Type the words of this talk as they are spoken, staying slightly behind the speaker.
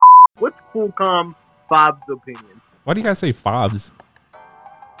What's Cool Calm Fob's opinion? Why do you guys say fobs?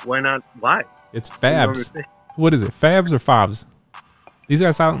 Why not? Why? It's fabs. What is it? Fabs or fobs? These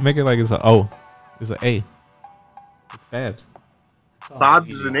guys make it like it's a O. It's an A. It's fabs.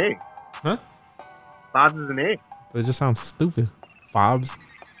 Fobs is an A. Huh? Fobs is an A. It just sounds stupid. Fobs.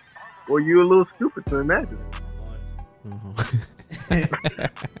 Well, you're a little stupid to imagine.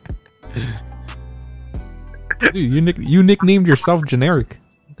 Dude, you nicknamed yourself generic.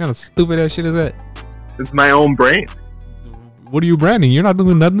 What kind of stupid ass shit is that? It's my own brain. What are you branding? You're not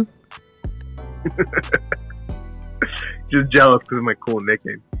doing nothing. Just jealous because of my cool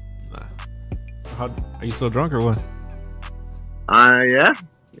nickname. Are you still drunk or what? Yeah,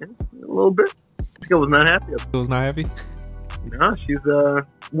 a little bit. I was not happy. I was not happy? No, she's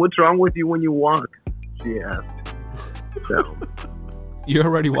what's wrong with you when you walk? She asked. So You're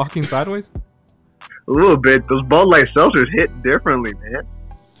already walking sideways? a little bit. Those Bud Light seltzers hit differently, man.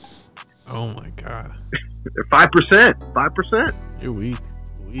 Oh my god. They're 5%. 5%. You're weak.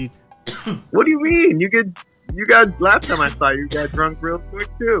 Weak. What do you mean? You got last time I saw you got drunk real quick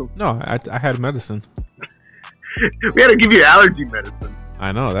too. No, I had medicine. We had to give you allergy medicine.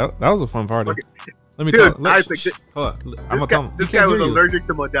 I know that was a fun party. Okay. Let me Dude, tell. Hold on. I'm gonna tell him. This guy was allergic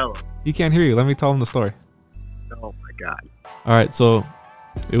to Modelo. He can't hear you. Let me tell him the story. Oh my god. All right, so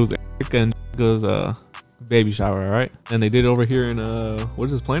it was Eric and Jessica's baby shower, all right? And they did it over here in what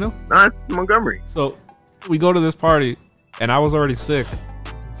is this, Plano? Nah, it's Montgomery. So we go to this party, and I was already sick,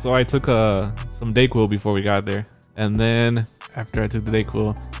 so I took some Dayquil before we got there. And then after I took the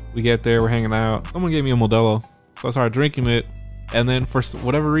Dayquil, we get there, we're hanging out. Someone gave me a Modelo, so I started drinking it, and then for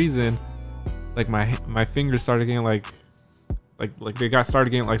whatever reason, like my fingers started getting like they started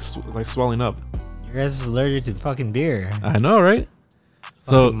getting like swelling up. Your guys is allergic to fucking beer. I know, right?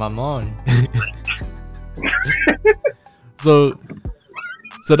 So Mamon. so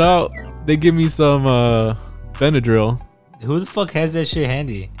now they give me some Benadryl. Who the fuck has that shit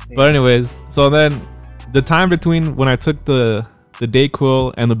handy? But anyways, so then the time between when I took the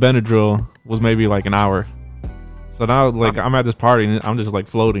Dayquil and the Benadryl was maybe like an hour. So now like I'm at this party and I'm just like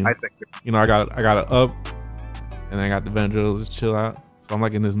floating. I think. You know, I got it up, and then I got the Benadryl, just chill out. So I'm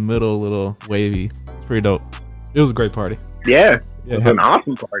like in this middle little wavy. It's pretty dope. It was a great party. Yeah, Yeah, it was an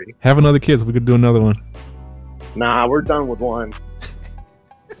awesome party. Have another kid so we could do another one. Nah, we're done with one.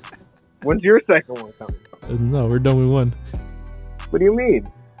 When's your second one coming? No, we're done with one. What do you mean?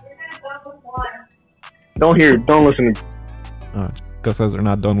 Don't listen to. Gus says they're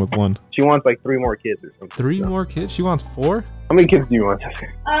not done with one. She wants like 3 more kids or something. Three more kids? She wants 4? How many kids do you want, Jessica?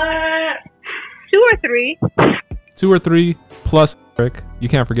 2 or 3. 2 or 3 plus Eric. You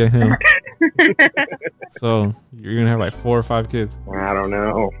can't forget him. So you're gonna have like 4 or 5 kids. I don't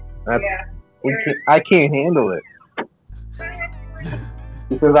know. That's, Yeah. I can't handle it.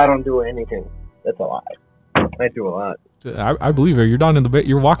 Because I don't do anything. That's a lie. I do a lot. I believe her. You're down in the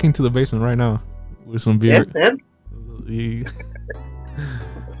you're walking to the basement right now with some beer. And?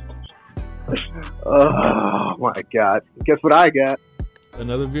 Oh my god. Guess what I got?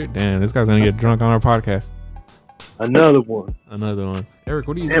 Another beer? Damn, this guy's gonna get drunk on our podcast. Another one. Another one. Eric,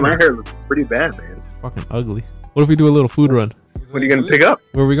 what are you Damn, doing? my hair looks pretty bad, man. Fucking ugly. What if we do a little food run? What are you gonna pick up?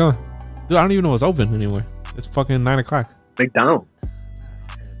 Where are we going? Dude, I don't even know what's open anymore. It's fucking 9 o'clock. McDonald's.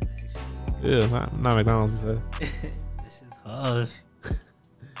 Yeah, not McDonald's, you said. This is hush.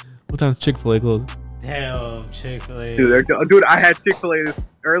 What time's Chick-fil-A close? Damn, Chick-fil-A. Dude, I had Chick-fil-A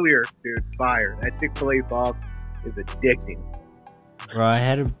earlier, dude. Fire. That Chick-fil-A sauce is addicting. Bro, I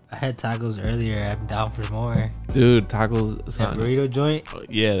had tacos earlier. I'm down for more. Dude, tacos. That Son. burrito joint.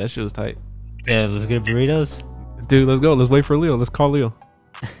 Yeah, that shit was tight. Yeah, let's get burritos. Dude, let's go. Let's wait for Leo. Let's call Leo.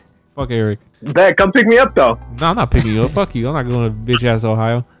 Fuck Eric. Bet, come pick me up though. No, I'm not picking you up. Fuck you. I'm not going to bitch ass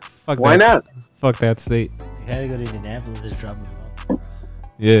Ohio. Fuck Why that. not? Fuck that state. You gotta go to Indianapolis, drop him off.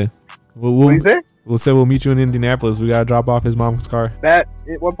 Yeah. What do you say? We'll say we'll meet you in Indianapolis. We gotta drop off his mom's car.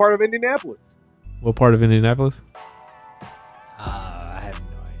 What part of Indianapolis? What part of Indianapolis? I have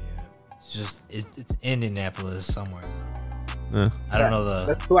no idea. It's just it's Indianapolis somewhere. Yeah. I don't know the.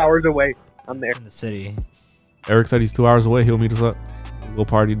 That's 2 hours away. I'm there. It's in the city. Eric said he's 2 hours away. He'll meet us up. We'll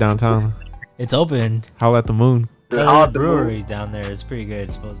party downtown. It's open. Howl at the moon. There's Howl a at the brewery down there. It's pretty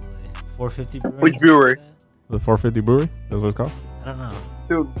good, supposedly. 450 brewery. Which brewery? The 450 Brewery? That's what it's called? I don't know.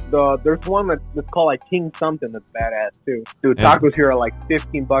 Dude, there's one that's called like King something that's badass too. Dude, Yeah. tacos here are like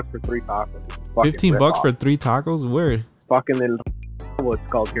 $15 for 3 tacos. Fucking $15 rip off. for 3 tacos? Where? Fucking little what's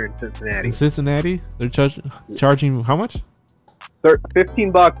called here in Cincinnati. In Cincinnati? They're charging how much?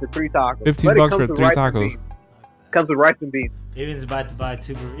 $15 for 3 tacos. $15 But it comes for with 3 rice and tacos. beans. Comes with rice and beans. David's about to buy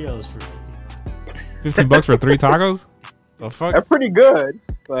 2 burritos for $15. $15 for 3 tacos? The fuck? They're pretty good.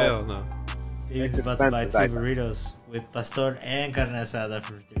 But Hell no. He's It's about to buy 2 expensive, burritos with pastor and carne asada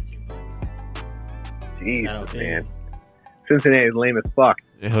for $13. Jesus, man. Cincinnati's lame as fuck.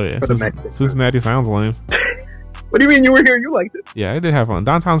 Hell yeah. For the Mexicans. Cincinnati sounds lame. What do you mean you were here? You liked it? Yeah, I did have fun.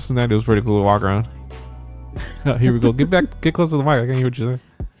 Downtown Cincinnati was pretty cool to walk around. Here we go. Get close to the mic. I can't hear what you're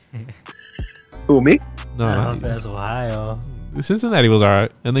saying. Who, me? No, I no. hope that's Ohio. Cincinnati was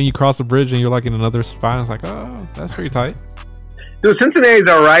alright. And then you cross the bridge and you're like in another spot. And it's like, oh, that's pretty tight. Dude, Cincinnati's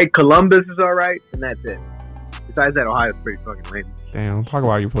alright. Columbus is alright. And that's it. Besides that, Ohio's pretty fucking lame. Damn, don't talk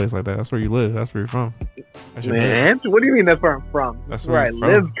about your place like that. That's where you live. That's where you're from. That's your Man, what do you mean that's where I'm from? That's where where I you're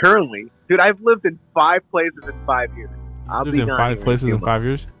from. live currently. Dude, I've lived in 5 places in 5 years. I'll lived be in gone 5 here places a few in 5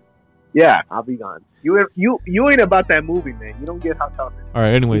 years. months. Yeah, I'll be gone. You ain't about that movie, man. You don't get how tough it is. All right.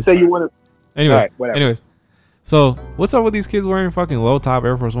 You Anyways. say you want to. Anyways. Alright, whatever. Anyways. So what's up with these kids wearing fucking low top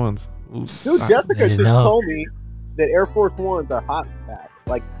Air Force Ones? Ooh, Dude, I- Jessica didn't just know. told me that Air Force Ones are hot fast.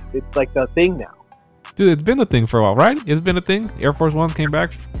 Like, it's like the thing now. Dude, it's been a thing for a while, right? It's been a thing. Air Force Ones came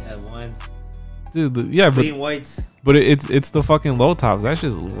back. Yeah, ones. Dude, yeah, but Clean whites. it's the fucking low tops. That's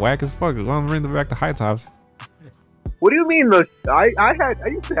just whack as fuck. Why don't bring them back to high tops? What do you mean? I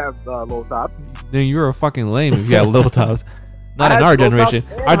used to have low tops. Then you're a fucking lame if you had low tops. Not I in had our low generation.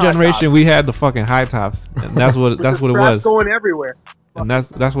 tops and Our high generation, tops. we had the fucking high tops, and that's what With that's the what it straps was, going everywhere. and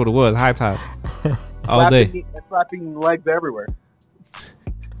that's what it was. High tops, all day. Slapping legs everywhere.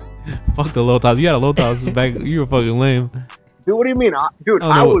 Fuck the low tops. You had a low tops back. You were fucking lame. Dude, what do you mean? Dude, Oh,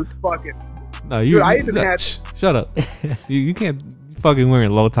 I no. was fucking. No, you. Dude, I even no, had- shut up. You can't fucking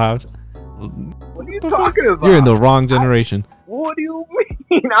wearing low tops. What are you talking about? You're in the wrong generation. What do you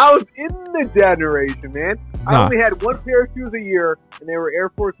mean? I was in the generation, man. I Nah. only had 1 pair of shoes a year, and they were Air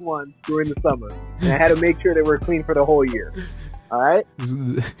Force Ones during the summer. And I had to make sure they were clean for the whole year. All right?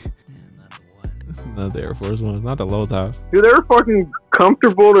 Not the Air Force Ones, not the low tops. Dude, they were fucking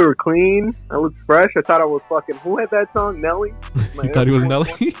comfortable. They were clean. I was fresh. I thought I was fucking. Who had that song? Nelly? My You thought he was Air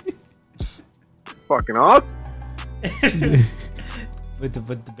Force Nelly? Ones? Fucking awesome. with the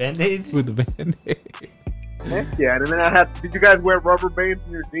band-aid. With the band-aid. Heck yeah. And then I had. Did you guys wear rubber bands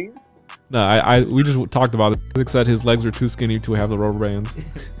in your jeans? No, we just talked about it. Isaac said his legs were too skinny to have the rubber bands.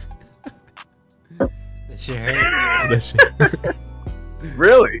 That shit hurt. That shit.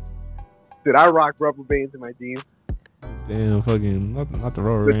 Really? Dude, I rock rubber bands in my jeans. Damn, fucking not the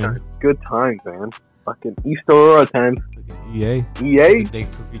rubber Good bands. times. Good times, man. Fucking East Aurora times. EA, EA? The big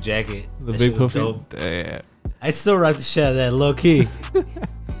poofy jacket. the That big shit was puffy. dope. Damn. I still rock the shit out of that, low key.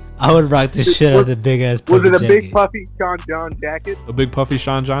 I would rock the shit out of the big ass Was puffy it a jacket. big puffy Sean John jacket? A big puffy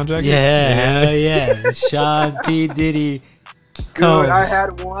Sean John jacket. Yeah, hell yeah. Sean P. Diddy Dude, Combs. I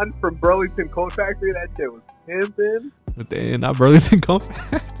had one from Burlington Coat Factory. That shit was pimping. But damn, not Burlington Coat.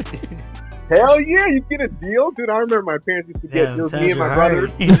 Hell yeah, you get a deal, dude. I remember my parents used to get Damn, deals. times Me and were my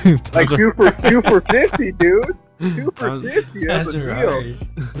hard. brothers, like two for 50, dude. 2 for Times- 50. That's Times a were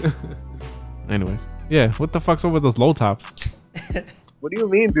deal. hard. Anyways, yeah. What the fuck's up with those low tops? What do you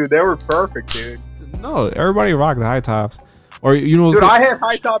mean, dude? They were perfect, dude. No, everybody rocked the high tops. Or you know what's Dude, cool? I had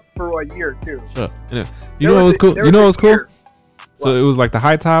high tops for a year too. Shut up. Anyway, you know what was cool? There You know what was a cool? year. So it was like the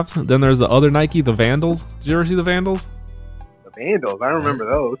high tops. Then there's the other Nike, the Vandals. Did you ever see the Vandals? The Vandals. I remember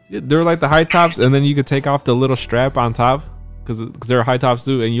those. Yeah, they're like the high tops, and then you could take off the little strap on top because they're high tops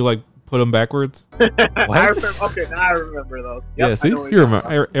too, and you like put them backwards. I remember, okay, now I remember those. Yep, Yeah, I see, know what you you're remember?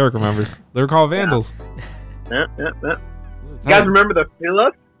 talking Eric remembers. They're called Vandals. about. Yeah. You guys remember the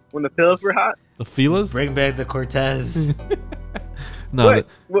Philips? When the Philips were hot? The Filas? Bring back the Cortez. No,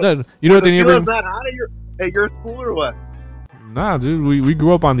 What? no, you know what they the need to Philips bring? not hot at your school or what? Nah, dude, we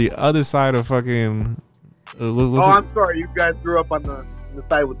grew up on the other side of fucking. What's Oh, it? I'm sorry. You guys grew up on the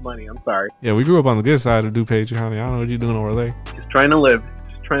side with money. I'm sorry. Yeah, we grew up on the good side of DuPage County. I don't know what you're doing over there. Just trying to live.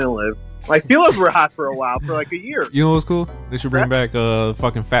 Just trying to live. Like, Philips were hot for a while, for like a year. You know what's cool? They should bring back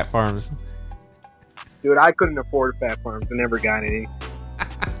fucking Fat Farms. Dude, I couldn't afford Fat Farms. I never got any.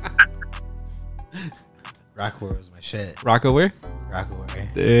 Rockaware was my shit. Rockaware? Rockaware.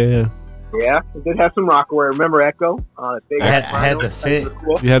 Yeah. Yeah, it did have some Rockaware. Remember Echo? That big I had ass the vinyl? fit. That was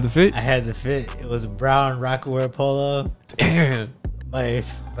cool. You had the fit? I had the fit. It was a brown Rockaware polo, Damn. my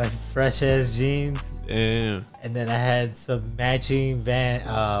fresh ass jeans, Damn. and then I had some matching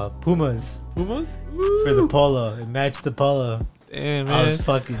Pumas Pumas? for the polo. It matched the polo. Damn, I man. was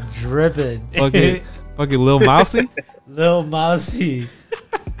fucking dripping. Fucking Lil Mousy? Lil Mousy.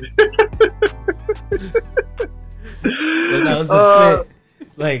 That was the fit.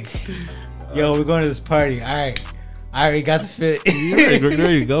 Like, yo, we're going to this party. All right, I already got the fit.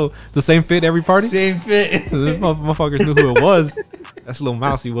 There you go. The same fit every party? Same fit. These motherfuckers knew who it was. That's Lil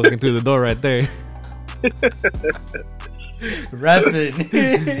Mousy walking through the door right there. Rapping.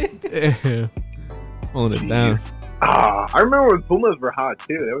 Yeah. Holding it down. I remember when Pumas were hot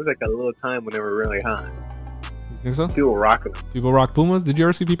too. There was like a little time when they were really hot. You think so? People were rocking them. People rock Pumas? Did you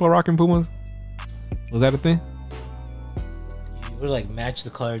ever see people rocking Pumas? Was that a thing? You would like match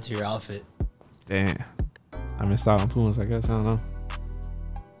the color to your outfit. Damn. I missed out on Pumas, I guess. I don't know.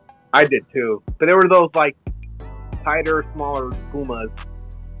 I did too, but there were those like tighter, smaller Pumas.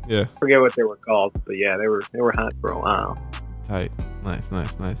 Yeah. Forget what they were called, but yeah, they were hot for a while. Tight. Nice.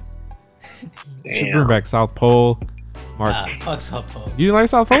 Should Damn. bring back South Pole. Mark. Fuck South Pole. You didn't like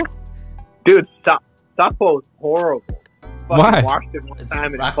South Pole? Dude, South Pole is horrible. Why? Watched it one It's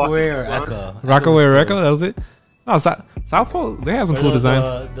time and Rockaway or fucking Echo? Rockaway or was Echo? That was it? No, South Pole, they had some Or cool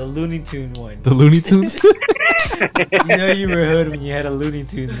designs. The Looney Tune one. The Looney Tunes? You know you were hood when you had a Looney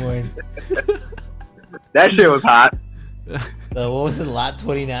Tune one. That shit was hot. What was it, Lot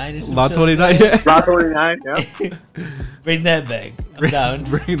 29 or something? Lot 29, yeah. Rock 49, yeah. Bring that back. I'm down.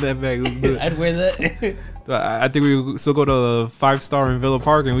 Bring that back. Let's do it. I'd wear that. I think we could still go to the 5-star in Villa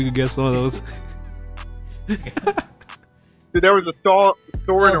Park and we could get some of those. Dude, there was a store in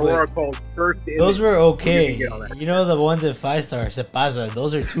Oh, but Aurora called First Image. Those were okay. You can get all that. You know the ones at 5-star, Se Pasa,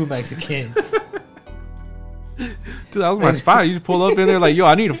 those are too Mexican. Dude, that was my spot. You just pull up in there like, yo,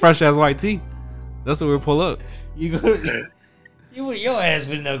 I need a fresh ass white tee. That's what we pull up. You go to, your ass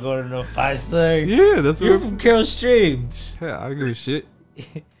would not go to no 5-star. Yeah, that's You're what from Carroll Stream. Yeah, I don't give a shit.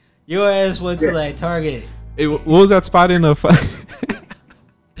 Your ass went to like Target. Hey, what was that spot in the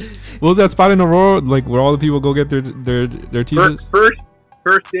what was that spot in Aurora, like where all the people go get their t-shirts?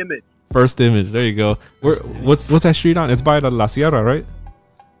 First Image. First Image. There you go. What's that street on? It's by the La Sierra, right?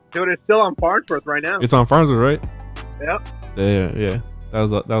 Dude, it's still on Farnsworth right now. It's on Farnsworth, right? Yep. Yeah. That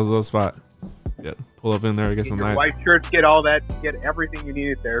was a little spot. Yeah, pull up in there, get some Your nice. white shirts, get all that, get everything you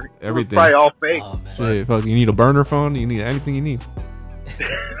needed there. It was Everything. probably all fake. Oh man, Shit, fuck, you need a burner phone. You need anything you need.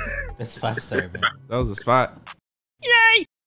 that's 5-star, man. That was a spot.